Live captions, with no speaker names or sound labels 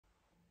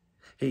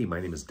Hey,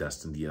 my name is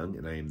Dustin DeJong,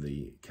 and I am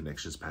the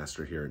Connections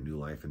Pastor here at New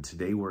Life. And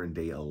today we're in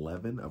day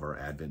 11 of our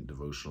Advent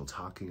devotional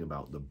talking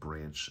about the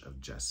branch of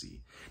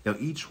Jesse. Now,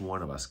 each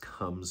one of us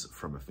comes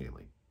from a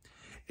family,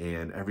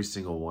 and every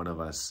single one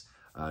of us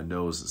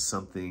knows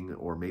something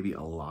or maybe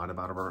a lot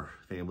about our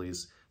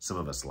families. Some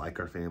of us like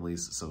our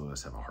families. Some of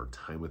us have a hard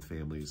time with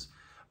families,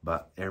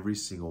 but every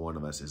single one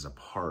of us is a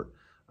part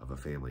of a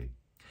family.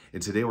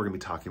 And today we're going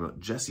to be talking about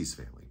Jesse's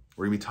family.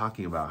 We're going to be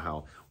talking about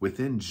how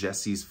within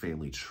Jesse's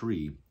family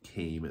tree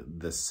came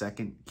the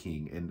second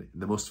king and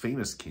the most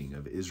famous king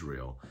of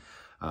Israel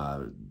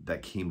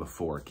that came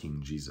before King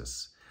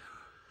Jesus.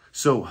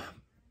 So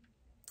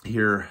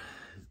here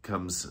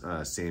comes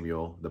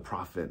Samuel, the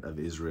prophet of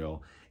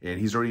Israel, and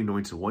he's already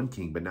anointed one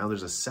king, but now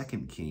there's a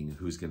second king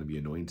who's going to be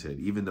anointed,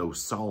 even though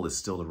Saul is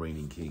still the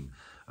reigning king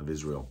of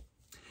Israel.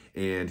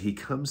 And he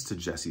comes to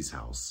Jesse's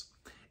house.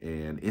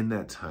 And in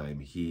that time,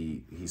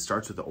 he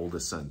starts with the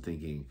oldest son,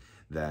 thinking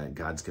that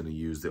God's going to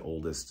use the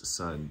oldest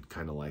son,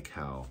 kind of like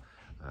how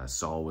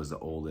Saul was the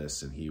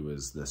oldest and he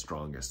was the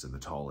strongest and the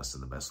tallest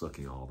and the best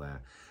looking, all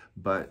that.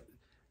 But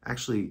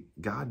actually,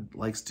 God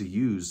likes to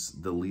use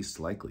the least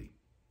likely,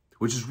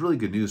 which is really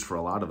good news for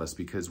a lot of us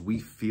because we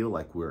feel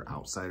like we're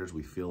outsiders.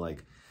 We feel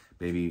like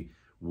maybe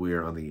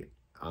we're on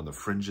the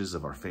fringes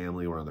of our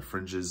family. We're on the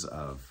fringes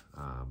of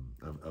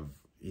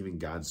even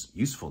God's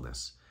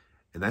usefulness.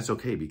 And that's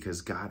okay because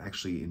God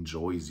actually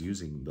enjoys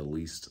using the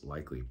least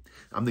likely.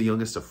 I'm the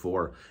youngest of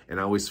four, and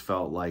I always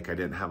felt like I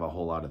didn't have a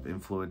whole lot of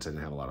influence. I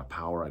didn't have a lot of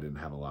power. I didn't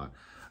have a lot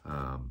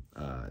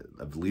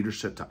of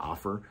leadership to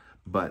offer.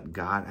 But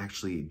God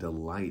actually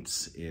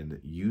delights in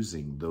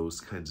using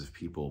those kinds of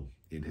people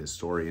in his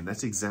story. And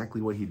that's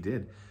exactly what he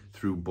did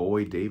through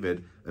boy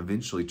David,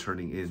 eventually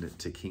turning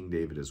into King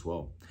David as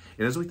well.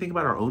 And as we think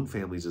about our own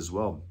families as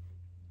well,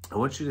 I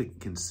want you to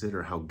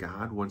consider how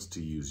God wants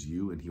to use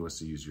you and he wants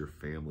to use your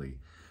family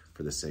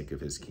for the sake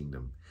of his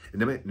kingdom.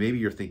 And maybe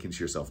you're thinking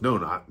to yourself, no,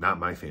 not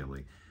my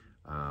family.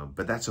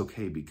 But that's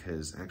okay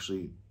because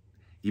actually,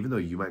 even though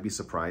you might be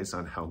surprised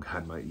on how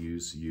God might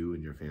use you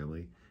and your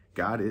family,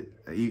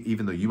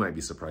 even though you might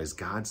be surprised,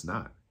 God's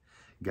not.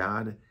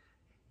 God,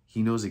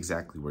 he knows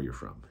exactly where you're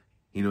from.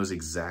 He knows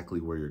exactly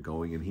where you're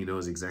going, and he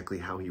knows exactly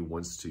how he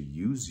wants to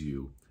use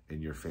you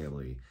and your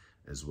family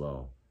as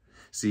well.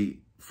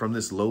 See, from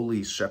this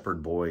lowly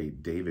shepherd boy,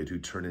 David, who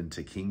turned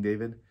into King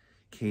David,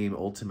 came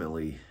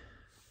ultimately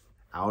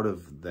out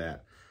of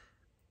that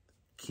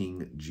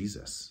King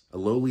Jesus, a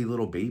lowly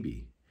little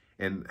baby.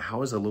 And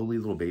how is a lowly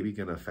little baby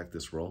going to affect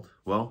this world?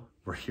 Well,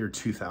 we're here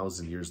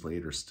 2,000 years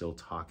later still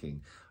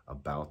talking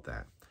about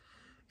that.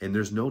 And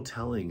there's no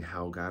telling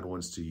how God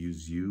wants to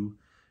use you,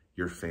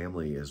 your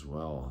family as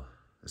well,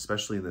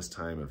 especially in this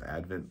time of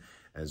Advent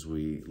as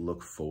we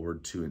look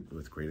forward to it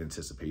with great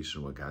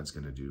anticipation what God's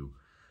going to do.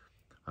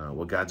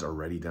 What God's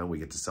already done, we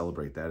get to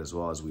celebrate that as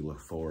well as we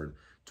look forward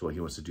to what he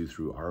wants to do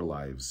through our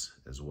lives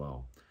as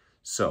well.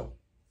 So,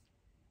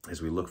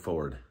 as we look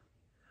forward,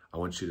 I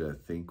want you to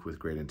think with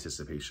great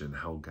anticipation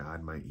how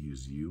God might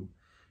use you,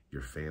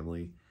 your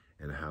family,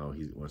 and how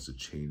he wants to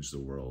change the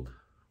world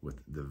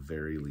with the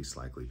very least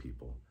likely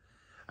people.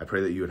 I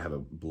pray that you would have a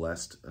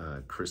blessed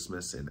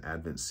Christmas and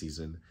Advent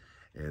season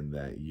and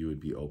that you would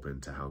be open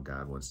to how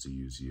God wants to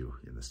use you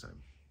in this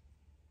time.